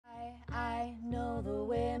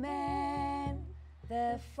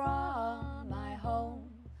further from my home,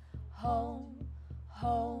 home,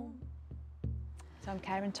 home. So I'm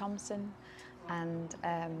Karen Thompson, and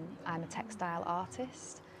I'm a textile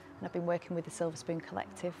artist, and I've been working with the Silver Spoon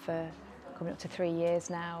Collective for coming up to 3 years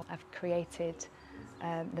now. I've created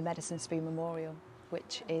the Medicine Spoon Memorial,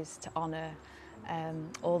 which is to honour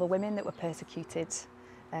all the women that were persecuted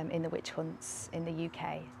in the witch hunts in the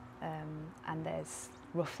UK, and there's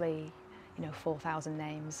roughly 4,000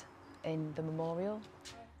 names in the memorial.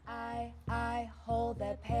 I hold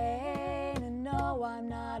their pain and know I'm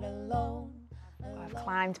not alone. I've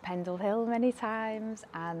climbed Pendle Hill many times,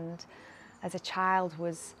 and as a child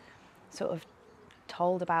was sort of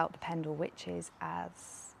told about the Pendle witches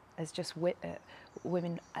as just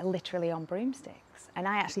women literally on broomsticks, and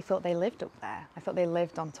I actually thought they lived up there. I thought they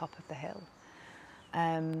lived on top of the hill.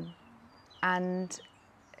 And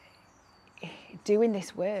doing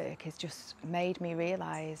this work has just made me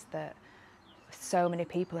realise that so many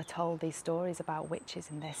people are told these stories about witches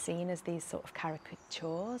and they're seen as these sort of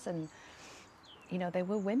caricatures, and they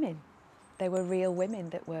were women. They were real women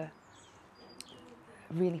that were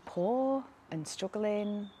really poor and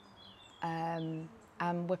struggling, and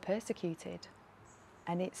were persecuted.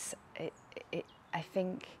 And I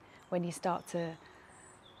think when you start to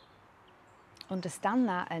understand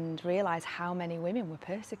that and realise how many women were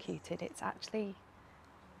persecuted, it's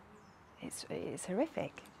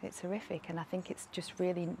horrific. It's horrific, and I think it's just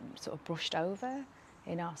really sort of brushed over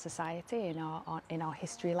in our society, in our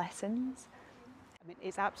history lessons. I mean,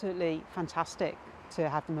 it's absolutely fantastic to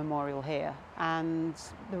have the memorial here, and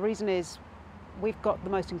the reason is we've got the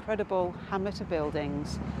most incredible hamlet of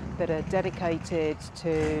buildings that are dedicated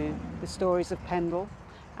to the stories of Pendle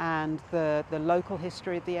and the local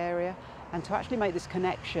history of the area, and to actually make this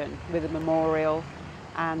connection with the memorial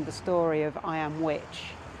and the story of I Am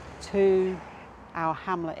Witch to our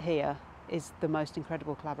hamlet here is the most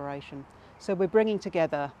incredible collaboration. So we're bringing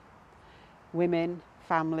together women,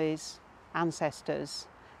 families, ancestors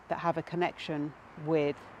that have a connection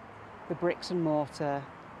with the bricks and mortar,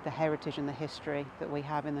 the heritage and the history that we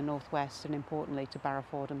have in the northwest, and importantly to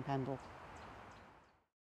Barrowford and Pendle.